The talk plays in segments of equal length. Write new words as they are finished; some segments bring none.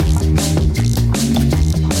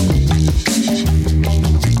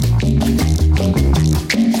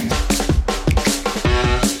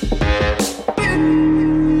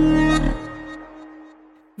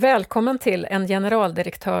Välkommen till En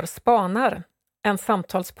generaldirektör spanar, en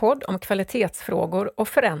samtalspodd om kvalitetsfrågor och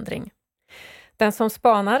förändring. Den som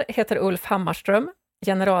spanar heter Ulf Hammarström,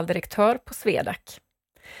 generaldirektör på Swedac.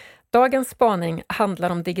 Dagens spaning handlar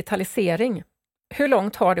om digitalisering. Hur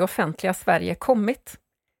långt har det offentliga Sverige kommit?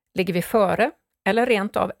 Ligger vi före eller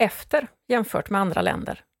rent av efter jämfört med andra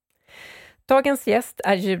länder? Dagens gäst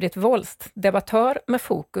är Judith Wolst, debattör med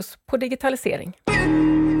fokus på digitalisering.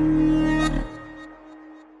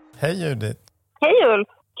 Hej Judith! Hej Ulf!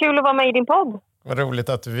 Kul att vara med i din podd. Vad roligt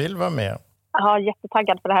att du vill vara med. Ja,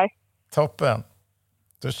 jättetaggad för det här. Toppen!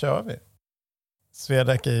 Då kör vi.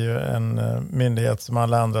 Swedac är ju en myndighet som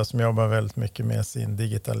alla andra som jobbar väldigt mycket med sin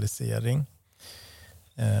digitalisering.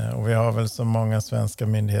 Och vi har väl som många svenska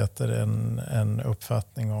myndigheter en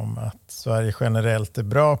uppfattning om att Sverige generellt är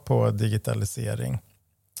bra på digitalisering.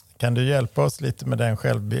 Kan du hjälpa oss lite med den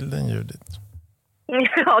självbilden, Judith?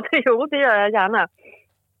 Ja, det gör jag gärna.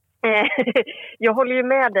 Jag håller ju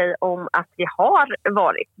med dig om att vi har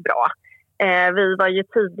varit bra. Vi var ju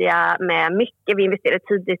tidiga med mycket. Vi investerade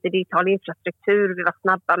tidigt i digital infrastruktur. Vi var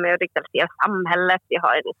snabba med att digitalisera samhället. Vi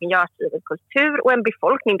har en ingenjörsdriven kultur och en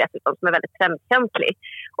befolkning dessutom som är väldigt trendkänslig.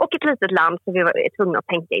 Och ett litet land som vi var tvungna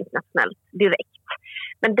att tänka internationellt direkt.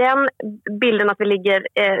 Men den bilden att vi ligger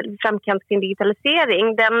framkant kring digitalisering,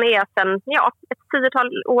 den är sedan ett 10-tal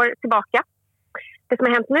år tillbaka. Det som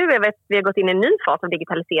har hänt nu är att vi har gått in i en ny fas av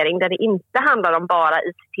digitalisering där det inte handlar om bara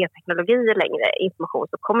ICT-teknologier längre,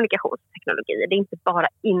 informations- och kommunikationsteknologier. Det är inte bara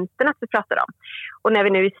internet vi pratar om. Och när vi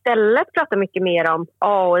nu istället pratar mycket mer om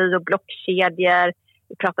AI och blockkedjor,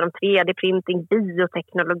 vi pratar om 3D-printing,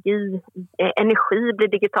 bioteknologi, energi blir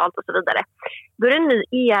digitalt och så vidare. Då är det en ny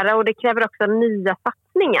era och det kräver också nya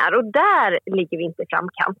satsningar och där ligger vi inte i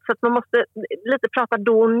framkant. Så att man måste lite prata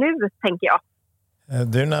då och nu, tänker jag.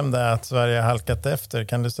 Du nämnde att Sverige har halkat efter.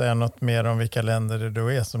 Kan du säga något mer om vilka länder det då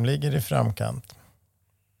är som ligger i framkant?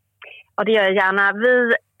 Ja, det gör jag gärna. Vi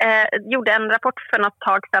gjorde en rapport för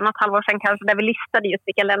något halvår sedan kanske, där vi listade just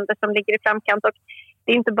vilka länder som ligger i framkant. Och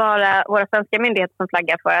det är inte bara våra svenska myndigheter som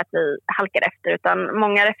flaggar för att vi halkar efter, utan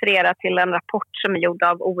många refererar till en rapport som är gjord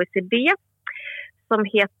av OECD som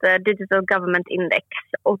heter Digital Government Index.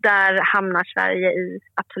 Och där hamnar Sverige i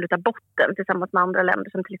absoluta botten tillsammans med andra länder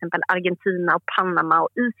som till exempel Argentina, och Panama och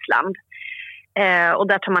Island. Och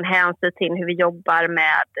där tar man hänsyn till hur vi jobbar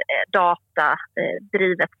med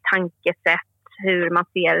datadrivet tankesätt, hur man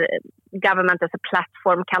ser government as a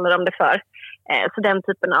platform kallar de det för. Så den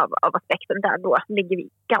typen av aspekter, där då ligger vi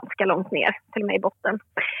ganska långt ner, till och med i botten.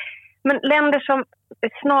 Men länder som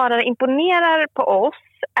snarare imponerar på oss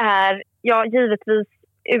är, givetvis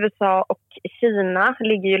USA och Kina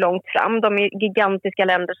ligger ju långt fram. De är gigantiska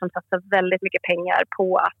länder som satsar väldigt mycket pengar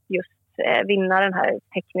på att just vinna den här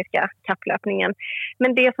tekniska kapplöpningen.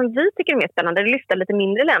 Men det som vi tycker är mer spännande är att lyfta lite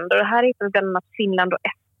mindre länder. Och här hittar vi bland annat Finland och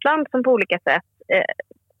Estland som på olika sätt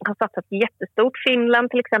har satsat jättestort. Finland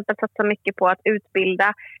till exempel satsar mycket på att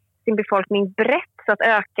utbilda sin befolkning brett så att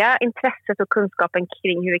öka intresset och kunskapen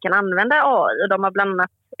kring hur vi kan använda AI. Och de har bland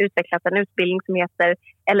annat utvecklat en utbildning som heter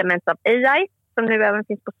Elements of AI som nu även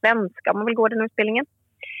finns på svenska om man vill gå den utbildningen.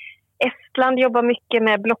 Estland jobbar mycket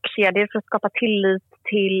med blockkedjor för att skapa tillit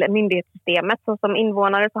till myndighetssystemet. Så som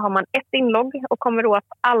invånare så har man ett inlogg och kommer åt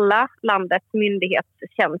alla landets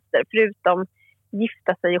myndighetstjänster förutom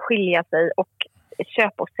gifta sig och skilja sig och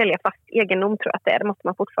köpa och sälja fast egendom, tror jag att det är. Det måste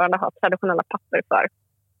man fortfarande ha traditionella papper för.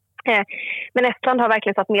 Men Estland har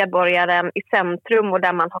verkligen satt medborgaren i centrum och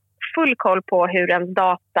där man har full koll på hur en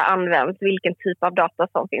data används, vilken typ av data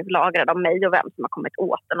som finns lagrad av mig och vem som har kommit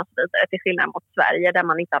åt den och så vidare. Till skillnad mot Sverige där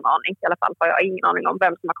man inte har en aning, i alla fall har jag ingen aning om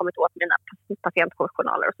vem som har kommit åt mina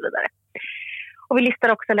patientkortjournaler och så vidare. Och vi listar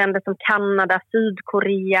också länder som Kanada,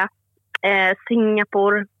 Sydkorea,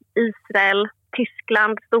 Singapore, Israel,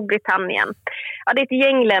 Tyskland, Storbritannien. Ja, det är ett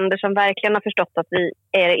gäng länder som verkligen har förstått att vi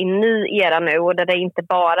är i en ny era nu och där det inte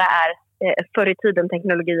bara är förr i tiden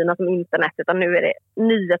teknologierna som internet, utan nu är det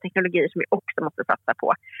nya teknologier som vi också måste satsa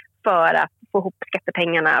på för att få ihop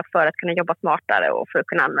skattepengarna, för att kunna jobba smartare och för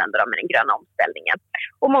att kunna använda dem i den gröna omställningen.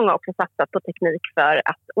 Och många har också satsat på teknik för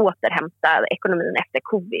att återhämta ekonomin efter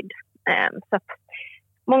covid. Så att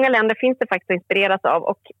många länder finns det faktiskt att inspireras av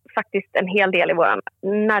och faktiskt en hel del i vår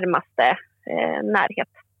närmaste närhet.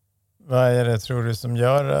 Vad är det, tror du, som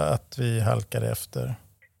gör att vi halkar efter?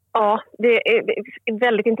 Ja, det är en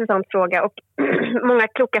väldigt intressant fråga och många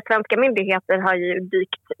kloka svenska myndigheter har ju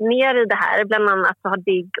dykt ner i det här. Bland annat så har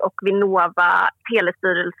DIGG och Vinnova,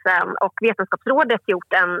 Telestyrelsen och Vetenskapsrådet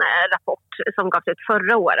gjort en rapport som gavs ut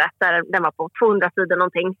förra året. Där den var på 200 sidor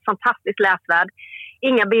någonting, fantastiskt läsvärd.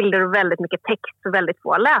 Inga bilder och väldigt mycket text så väldigt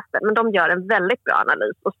få läser. Men de gör en väldigt bra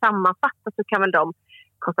analys och sammanfattat så kan väl de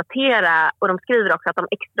konstatera, och de skriver också att de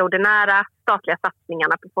extraordinära statliga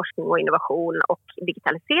satsningarna på forskning och innovation och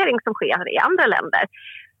digitalisering som sker i andra länder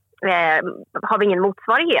har vi ingen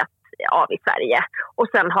motsvarighet av i Sverige. Och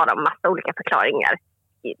sen har de massa olika förklaringar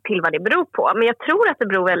till vad det beror på. Men jag tror att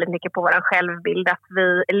det beror väldigt mycket på vår självbild, att vi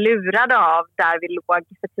är lurade av där vi låg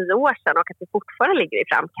för 10 år sedan och att vi fortfarande ligger i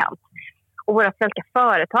framkant. Och våra svenska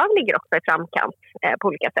företag ligger också i framkant på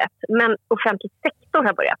olika sätt. Men offentlig sektor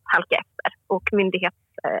har börjat halka efter och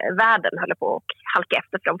myndighetsvärlden håller på att halka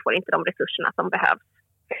efter för de får inte de resurserna som behövs.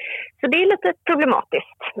 Så det är lite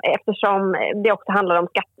problematiskt eftersom det också handlar om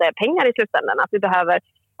skattepengar i slutändan. Att vi behöver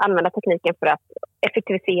använda tekniken för att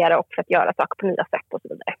effektivisera och för att göra saker på nya sätt och så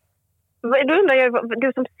vidare. Då undrar jag,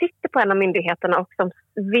 du som sitter på en av myndigheterna och som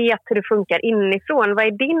vet hur det funkar inifrån, vad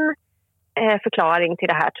är din förklaring till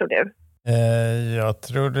det här tror du? Jag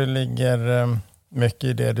tror det ligger mycket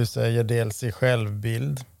i det du säger, dels i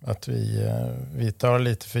självbild, att vi tar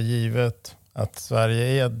lite för givet att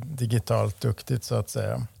Sverige är digitalt duktigt så att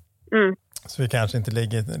säga. Så vi kanske inte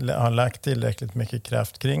har lagt tillräckligt mycket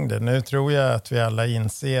kraft kring det. Nu tror jag att vi alla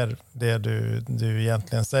inser det du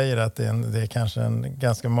egentligen säger, att det är kanske en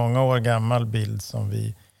ganska många år gammal bild som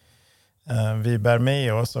vi bär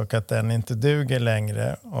med oss och att den inte duger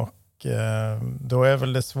längre. Och då är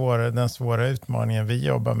väl den svåra utmaningen vi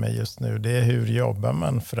jobbar med just nu, det är hur jobbar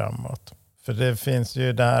man framåt. För det finns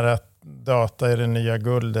ju det här att data är det nya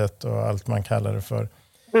guldet och allt man kallar det för.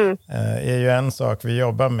 Är ju en sak vi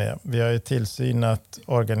jobbar med. Vi har ju tillsynat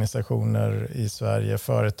organisationer i Sverige,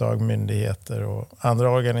 företag, myndigheter och andra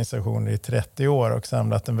organisationer i 30 år och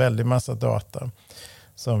samlat en väldig massa data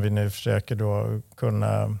som vi nu försöker då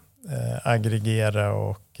kunna aggregera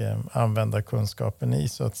och använda kunskapen i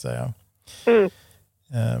så att säga.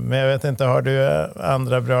 Men jag vet inte, har du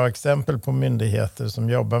andra bra exempel på myndigheter som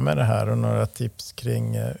jobbar med det här och några tips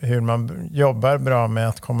kring hur man jobbar bra med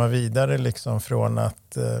att komma vidare liksom från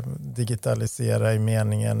att digitalisera i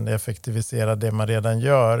meningen effektivisera det man redan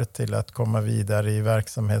gör till att komma vidare i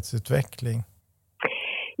verksamhetsutveckling?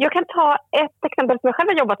 Jag kan ta ett exempel som jag själv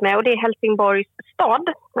har jobbat med och det är Helsingborgs stad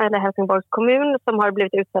eller Helsingborgs kommun som har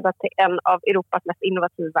blivit utsedda till en av Europas mest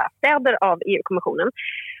innovativa städer av EU-kommissionen.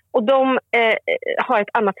 Och de har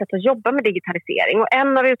ett annat sätt att jobba med digitalisering. Och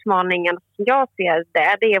en av utmaningarna som jag ser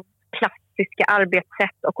det är klassiska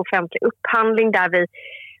arbetssätt och offentlig upphandling där vi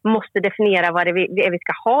måste definiera vad det är vi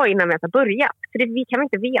ska ha innan vi har börjat. För vi kan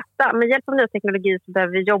inte veta. Med hjälp av ny teknologi så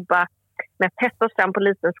behöver vi jobba med att testa oss fram på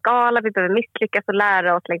liten skala. Vi behöver misslyckas och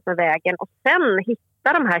lära oss längs med vägen. Och sen hitta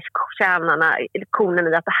de här kärnorna, lektionen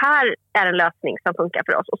i att det här är en lösning som funkar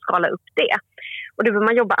för oss och skala upp det. Och då behöver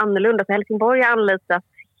man jobba annorlunda. Så Helsingborg har anlitat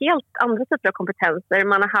helt andra typer av kompetenser.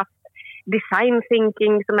 Man har haft design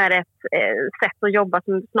thinking som är ett sätt att jobba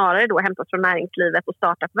som snarare då hämtas från näringslivet och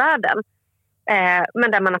startup-världen.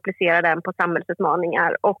 Men där man applicerar den på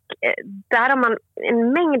samhällsutmaningar. Och där har man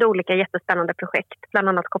en mängd olika jättespännande projekt, bland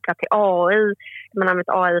annat kopplat till AI. Man har använt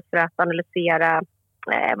AI för att analysera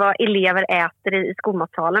vad elever äter i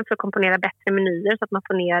skolmatsalen för att komponera bättre menyer så att man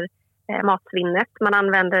får ner matsvinnet. Man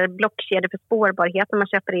använder blockkedjor för spårbarhet när man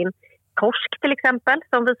köper in torsk till exempel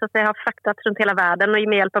som visar sig ha fraktats runt hela världen och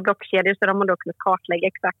med hjälp av blockkedjor så har man då kunnat kartlägga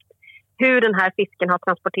exakt hur den här fisken har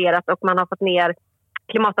transporterats och man har fått ner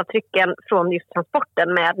klimatavtrycken från just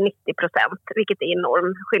transporten med 90%, vilket är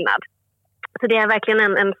enorm skillnad. Så det är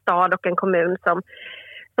verkligen en stad och en kommun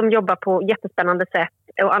som jobbar på jättespännande sätt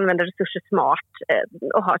och använder resurser smart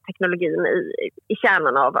och har teknologin i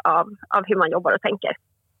kärnan av hur man jobbar och tänker.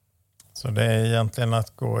 Så det är egentligen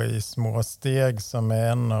att gå i små steg som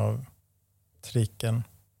är en av tricken?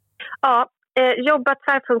 Ja, jobba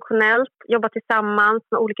tvärfunktionellt, jobba tillsammans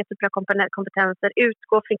med olika typer av kompetenser,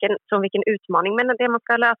 utgå från vilken utmaning men det man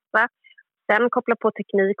ska lösa. Sen koppla på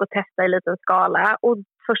teknik och testa i liten skala och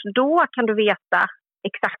först då kan du veta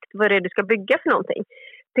exakt vad det är du ska bygga för någonting.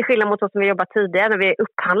 Till skillnad mot oss som vi jobbat tidigare när vi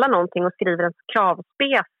upphandlar någonting och skriver en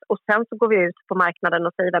kravspec och sen så går vi ut på marknaden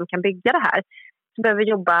och säger vem kan bygga det här. Så behöver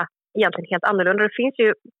vi jobba egentligen helt annorlunda. Det finns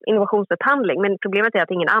ju innovationsupphandling men problemet är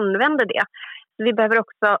att ingen använder det. Så vi behöver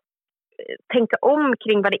också tänka om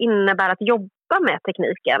kring vad det innebär att jobba med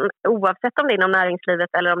tekniken oavsett om det är inom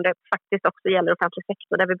näringslivet eller om det faktiskt också gäller offentlig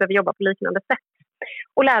sektor där vi behöver jobba på liknande sätt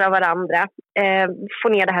och lära av varandra. Få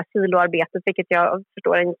ner det här siloarbetet vilket jag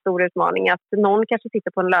förstår är en stor utmaning att någon kanske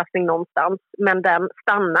sitter på en lösning någonstans men den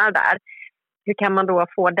stannar där. Hur kan man då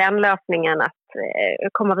få den lösningen att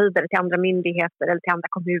komma vidare till andra myndigheter eller till andra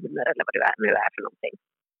kommuner eller vad det nu är för någonting.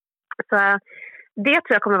 Så det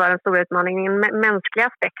tror jag kommer vara den stora utmaningen med mänskliga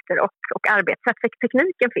aspekter och arbetssätt. För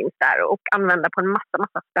tekniken finns där och använda på en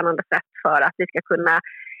massa spännande sätt för att vi ska kunna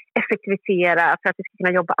effektivisera, för att vi ska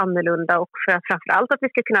kunna jobba annorlunda och för att framförallt att vi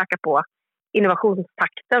ska kunna öka på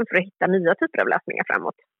innovationstakten för att hitta nya typer av lösningar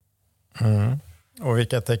framåt. Och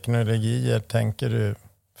vilka teknologier tänker du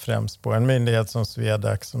främst på? En myndighet som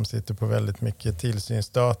Swedac som sitter på väldigt mycket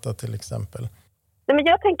tillsynsdata till exempel. Nej, men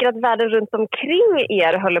jag tänker att världen runt omkring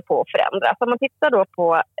er håller på att förändras. Om man tittar då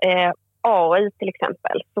på AI till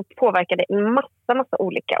exempel, så påverkar det en massa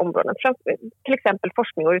olika områden. Till exempel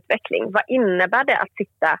forskning och utveckling. Vad innebär det att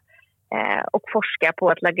sitta och forska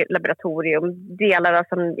på ett laboratorium? Delar av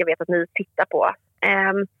som jag vet att ni tittar på.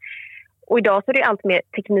 Och idag så är det allt mer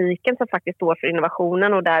tekniken som faktiskt står för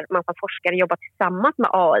innovationen, och där man som forskare jobbar tillsammans med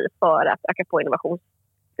AI för att öka på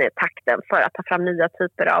innovationstakten, för att ta fram nya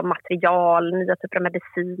typer av material, nya typer av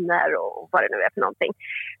mediciner och vad det nu är för någonting.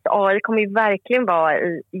 Så AI kommer ju verkligen vara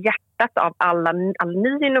i hjärtat av all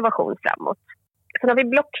ny innovation framåt. Sen har vi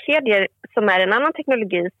blockkedjor som är en annan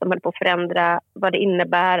teknologi som håller på att förändra vad det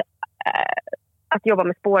innebär att jobba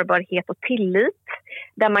med spårbarhet och tillit,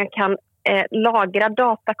 där man kan lagra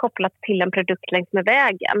data kopplat till en produkt längs med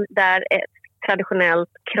vägen, där ett traditionellt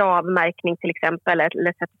kravmärkning till exempel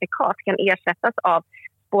eller certifikat kan ersättas av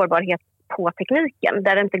spårbarhet på tekniken,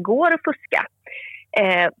 där det inte går att fuska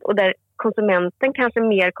och där konsumenten kanske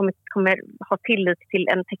mer kommer ha tillit till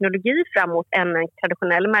en teknologi framåt än en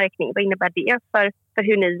traditionell märkning. Vad innebär det för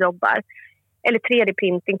hur ni jobbar? Eller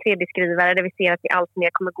 3D-printing, 3D-skrivare, där vi ser att vi allt mer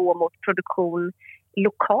kommer gå mot produktion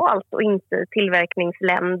lokalt och inte i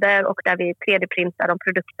tillverkningsländer, och där vi 3D-printar de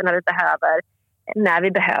produkterna vi behöver när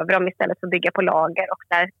vi behöver dem istället för att bygga på lager, och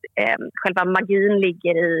där själva magin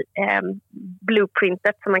ligger i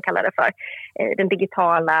blueprintet som man kallar det för, den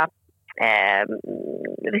digitala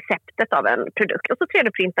receptet av en produkt, och så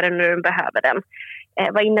 3D-printar den när du behöver den.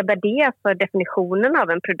 Vad innebär det för definitionen av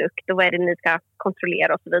en produkt, och vad är det ni ska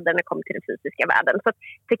kontrollera och så vidare när det kommer till den fysiska världen? Så att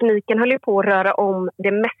tekniken håller på att röra om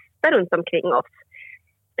det mesta runt omkring oss.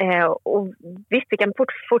 Och visst, vi kan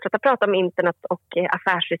fortsätta prata om internet och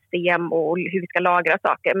affärssystem och hur vi ska lagra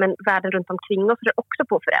saker, men världen runt omkring oss är också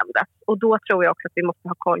på att förändras, och då tror jag också att vi måste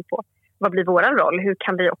ha koll på vad blir vår roll, hur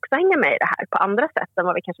kan vi också hänga med i det här på andra sätt än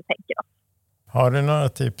vad vi kanske tänker oss. Har du några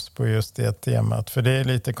tips på just det temat? För det är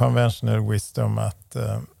lite conventional wisdom att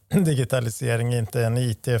digitalisering inte är en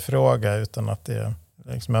IT-fråga, utan att det är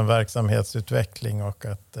liksom en verksamhetsutveckling och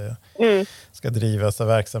att det ska drivas av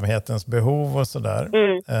verksamhetens behov och sådär.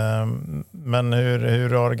 Men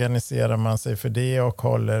hur organiserar man sig för det och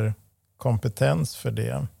håller kompetens för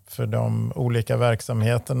det? För de olika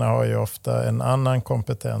verksamheterna har ju ofta en annan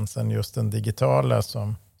kompetens än just den digitala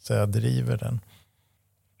som driver den.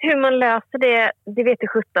 Hur man löser det vet jag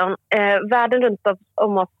 17. Världen runt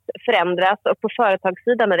om oss förändras, och på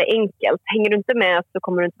företagssidan är det enkelt. Hänger du inte med så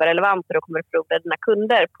kommer du inte vara relevant, och då kommer du förlora dina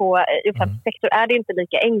kunder. I offentlig sektor är det inte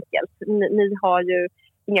lika enkelt. Ni har ju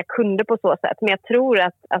inga kunder på så sätt. Men jag tror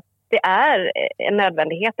att det är en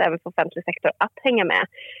nödvändighet även för offentlig sektor att hänga med.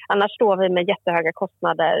 Annars står vi med jättehöga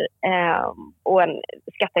kostnader och en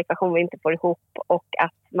skatteekvation vi inte får ihop, och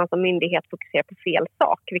att man som myndighet fokuserar på fel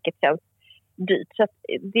sak, vilket känns dyrt. Så att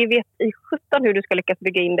det vet i 17 hur du ska lyckas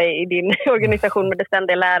bygga in dig i din organisation med det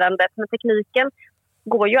ständiga lärandet. Men tekniken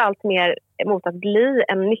går ju allt mer mot att bli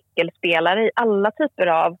en nyckelspelare i alla typer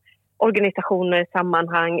av organisationer,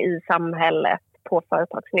 sammanhang i samhället på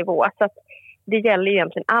företagsnivå. Så att det gäller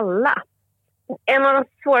egentligen alla. En av de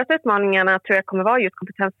svåraste utmaningarna tror jag kommer vara just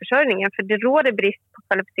kompetensförsörjningen, för det råder brist på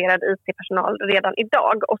kvalificerad IT-personal redan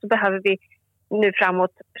idag, och så behöver vi nu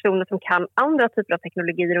framåt personer som kan andra typer av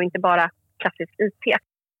teknologier och inte bara klassisk IT.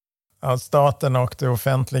 Ja, staten och det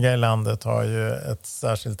offentliga i landet har ju ett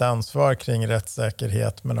särskilt ansvar kring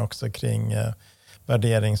rättssäkerhet, men också kring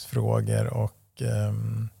värderingsfrågor och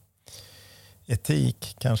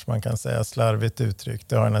etik, kanske man kan säga, slarvigt uttryckt.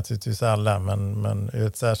 Det har naturligtvis alla, men ur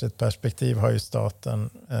ett särskilt perspektiv har ju staten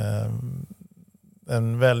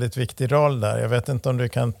en väldigt viktig roll där. Jag vet inte om du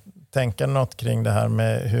kan tänka något kring det här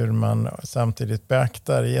med hur man samtidigt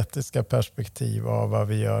beaktar etiska perspektiv av vad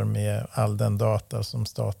vi gör med all den data som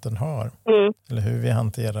staten har. Eller hur vi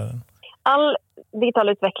hanterar den. All digital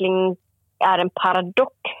utveckling är en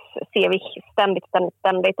paradox, ser vi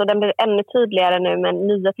ständigt. Och den blir ännu tydligare nu med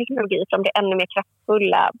nya teknologier som blir ännu mer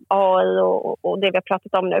kraftfulla. AI och det vi har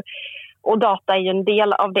pratat om nu. Och data är ju en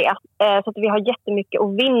del av det. Så att vi har jättemycket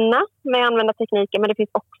att vinna med att använda tekniken, men det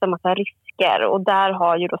finns också en massa risker. Och där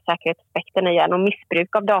har ju då säkerhetsaspekten igen och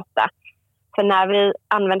missbruk av data. För när vi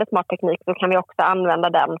använder smart teknik så kan vi också använda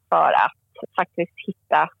den för att faktiskt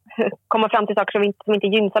komma fram till saker som inte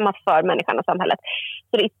är gynnsamma för människan och samhället.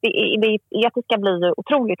 Så det etiska blir ju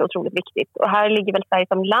otroligt viktigt. Och här ligger väl Sverige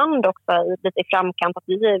som land också lite i framkant, att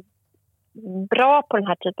vi är bra på den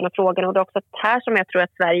här typen av frågor, och det är också här som jag tror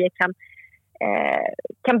att Sverige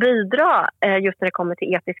kan bidra just när det kommer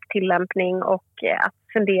till etisk tillämpning och att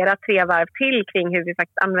fundera 3 varv till kring hur vi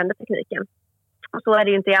faktiskt använder tekniken. Och så är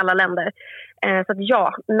det ju inte i alla länder. Så att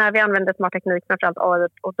ja, när vi använder smart teknik, framförallt AI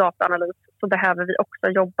och dataanalys, så behöver vi också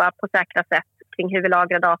jobba på säkra sätt kring hur vi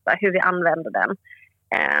lagrar data, hur vi använder den.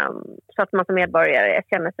 Så att man som medborgare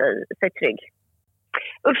känner sig trygg.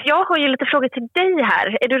 Ulf, jag har ju lite frågor till dig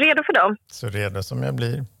här. Är du redo för dem? Så redo som jag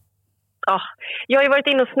blir. Ja, jag har ju varit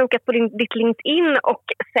inne och snokat på ditt LinkedIn och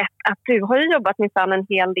sett att du har ju jobbat minsann en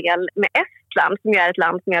hel del med Estland, som ju är ett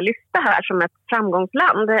land som jag lyfte här som ett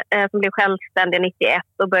framgångsland som blev självständig 91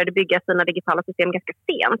 och började bygga sina digitala system ganska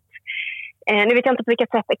sent. Nu vet jag inte på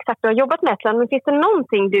vilket sätt exakt du har jobbat med Estland, men finns det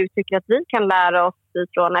någonting du tycker att vi kan lära oss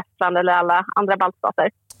från Estland eller alla andra baltstater?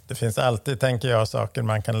 Det finns alltid, tänker jag, saker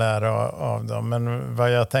man kan lära av dem. Men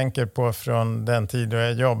vad jag tänker på från den tid då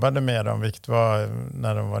jag jobbade med dem, vilket var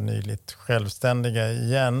när de var nyligt självständiga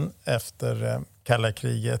igen efter kalla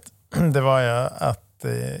kriget, det var ju att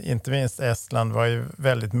inte minst Estland var ju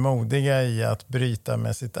väldigt modiga i att bryta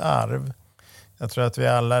med sitt arv. Jag tror att vi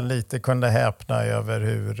alla lite kunde häpna över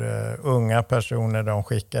hur unga personer de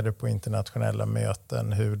skickade på internationella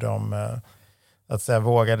möten, hur de att säga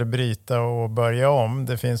vågade bryta och börja om.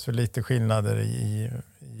 Det finns väl lite skillnader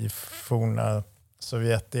i forna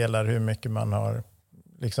Sovjetdelar, hur mycket man har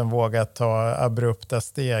liksom vågat ta abrupta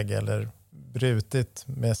steg eller brutit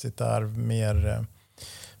med sitt arv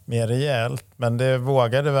mer rejält. Men det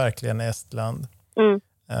vågade verkligen Estland.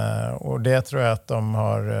 Och det tror jag att de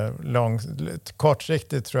har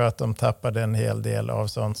kortsiktigt tror jag att de tappade en hel del av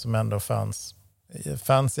sånt som ändå fanns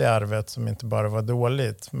i arvet, som inte bara var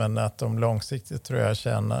dåligt, men att de långsiktigt tror jag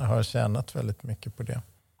har tjänat väldigt mycket på det.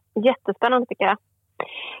 Jättespännande tycker jag.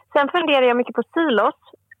 Sen funderar jag mycket på silos.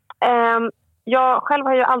 Jag själv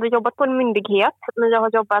har ju aldrig jobbat på en myndighet, men jag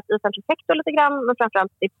har jobbat i offentlig sektor lite grann, men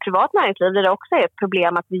framförallt i privat näringsliv där det också är ett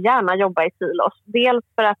problem att vi gärna jobbar i silos. Dels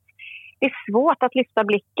för att det är svårt att lyfta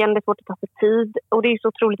blicken, det är svårt att ta sig tid, och det är så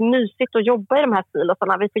otroligt mysigt att jobba i de här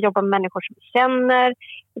silosarna. Vi får jobba med människor som vi känner,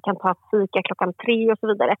 vi kan ta fika 3:00 och så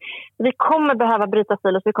vidare. Vi kommer behöva bryta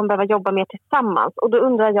silos, vi kommer behöva jobba mer tillsammans. Och då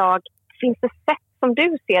undrar jag, finns det sätt som du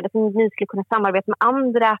ser det som ni skulle kunna samarbeta med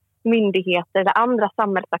andra myndigheter eller andra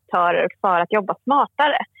samhällsaktörer för att jobba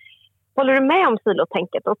smartare? Håller du med om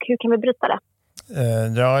silotänket och hur kan vi bryta det?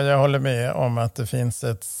 Ja, jag håller med om att det finns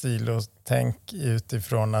ett silotänk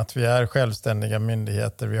utifrån att vi är självständiga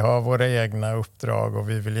myndigheter. Vi har våra egna uppdrag och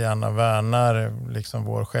vi vill gärna värna liksom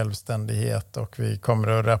vår självständighet, och vi kommer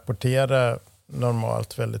att rapportera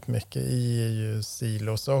normalt väldigt mycket i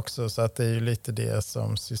silos också, så att det är ju lite det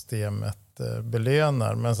som systemet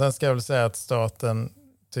belönar. Men sen ska jag väl säga att staten,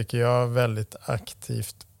 tycker jag, väldigt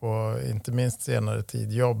aktivt på inte minst senare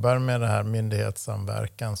tid jobbar med det här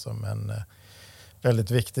myndighetssamverkan som en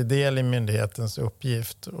väldigt viktig del i myndighetens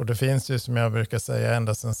uppgift. Och det finns ju, som jag brukar säga,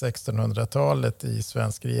 ända sedan 1600-talet i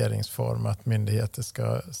svensk regeringsform att myndigheter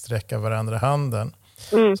ska sträcka varandra handen.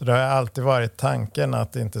 Så det har alltid varit tanken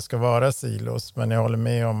att det inte ska vara silos, men jag håller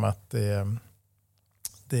med om att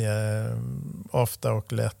det ofta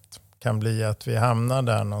och lätt kan bli att vi hamnar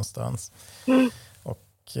där någonstans. Och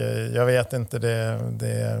jag vet inte,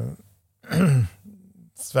 det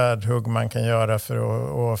svärdhugg man kan göra för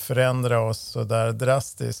att förändra oss så där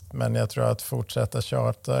drastiskt, men jag tror att fortsätta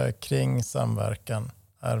tjata kring samverkan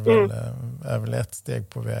är väl ett steg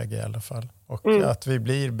på väg i alla fall, och att vi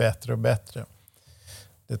blir bättre och bättre,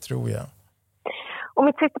 det tror jag. Och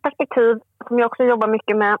mitt sista perspektiv som jag också jobbar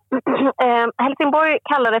mycket med, Helsingborg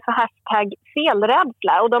kallar det för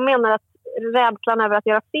 #felrädsla, och de menar att rädslan över att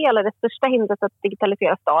göra fel är det största hindret att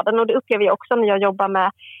digitalisera staden, och det upplever jag också när jag jobbar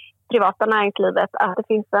med privata näringslivet, att det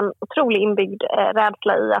finns en otrolig inbyggd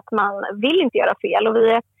rädsla i att man vill inte göra fel. Och vi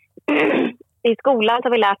är, i skolan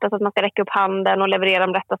har vi lärt oss att man ska räcka upp handen och leverera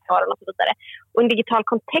de rätta svaren och så vidare. Och i en digital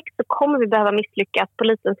kontext så kommer vi behöva misslyckas på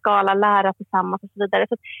liten skala, lära tillsammans och så vidare.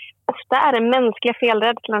 Så ofta är den mänskliga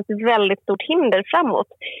felrädslan ett väldigt stort hinder framåt.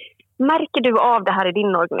 Märker du av det här i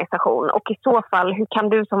din organisation? Och i så fall, hur kan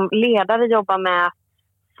du som ledare jobba med att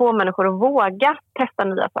få människor att våga testa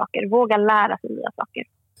nya saker, våga lära sig nya saker?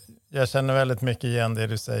 Jag känner väldigt mycket igen det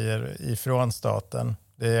du säger ifrån staten.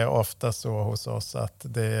 Det är ofta så hos oss att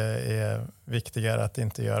det är viktigare att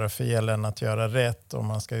inte göra fel än att göra rätt, om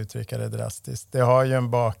man ska uttrycka det drastiskt. Det har ju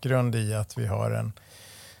en bakgrund i att vi har en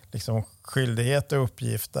liksom skyldighet och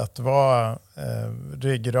uppgift att vara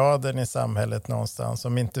ryggraden i samhället någonstans.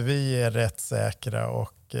 Om inte vi är rättssäkra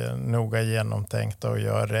och noga genomtänkta och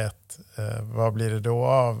gör rätt, vad blir det då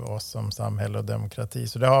av oss som samhälle och demokrati?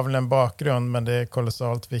 Så det har väl en bakgrund, men det är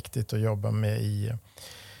kolossalt viktigt att jobba med i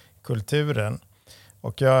kulturen.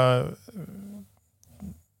 Och jag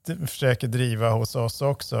försöker driva hos oss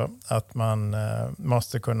också att man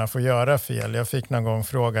måste kunna få göra fel. Jag fick någon gång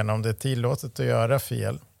frågan om det är tillåtet att göra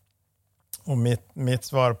fel. Och mitt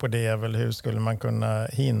svar på det är väl, hur skulle man kunna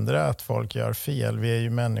hindra att folk gör fel? Vi är ju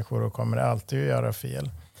människor och kommer alltid att göra fel.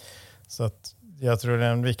 Så att jag tror det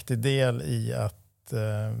är en viktig del i att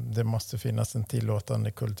det måste finnas en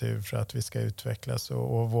tillåtande kultur för att vi ska utvecklas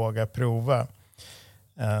och våga prova.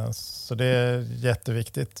 Så det är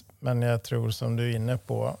jätteviktigt. Men jag tror, som du är inne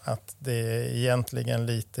på, att det är egentligen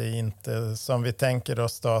lite inte som vi tänker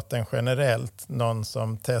oss staten generellt. Någon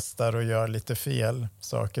som testar och gör lite fel.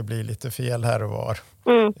 Saker blir lite fel här och var.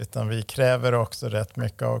 Utan vi kräver också rätt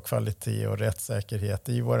mycket av kvalitet och rättssäkerhet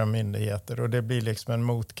i våra myndigheter. Och det blir liksom en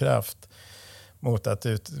motkraft mot att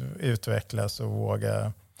utvecklas och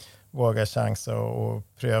våga chansa och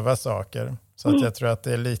pröva saker. Så att jag tror att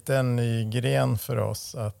det är lite en ny gren för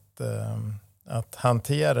oss att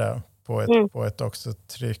hantera på ett också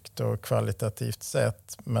tryggt och kvalitativt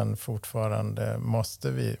sätt. Men fortfarande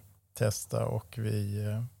måste vi testa och vi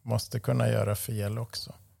måste kunna göra fel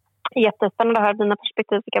också. Jättespännande att höra dina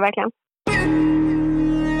perspektiv, tycker jag verkligen.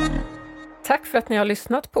 Tack för att ni har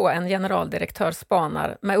lyssnat på En generaldirektör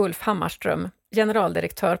spanar med Ulf Hammarström,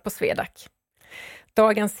 generaldirektör på Swedac.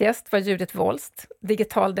 Dagens gäst var Judith Wolst,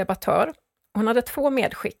 digital debattör. Hon hade 2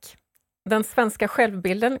 medskick. Den svenska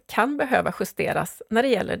självbilden kan behöva justeras när det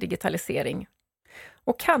gäller digitalisering.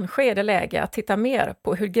 Och kanske är det läge att titta mer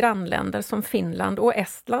på hur grannländer som Finland och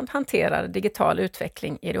Estland hanterar digital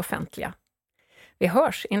utveckling i det offentliga. Vi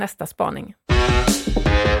hörs i nästa spaning.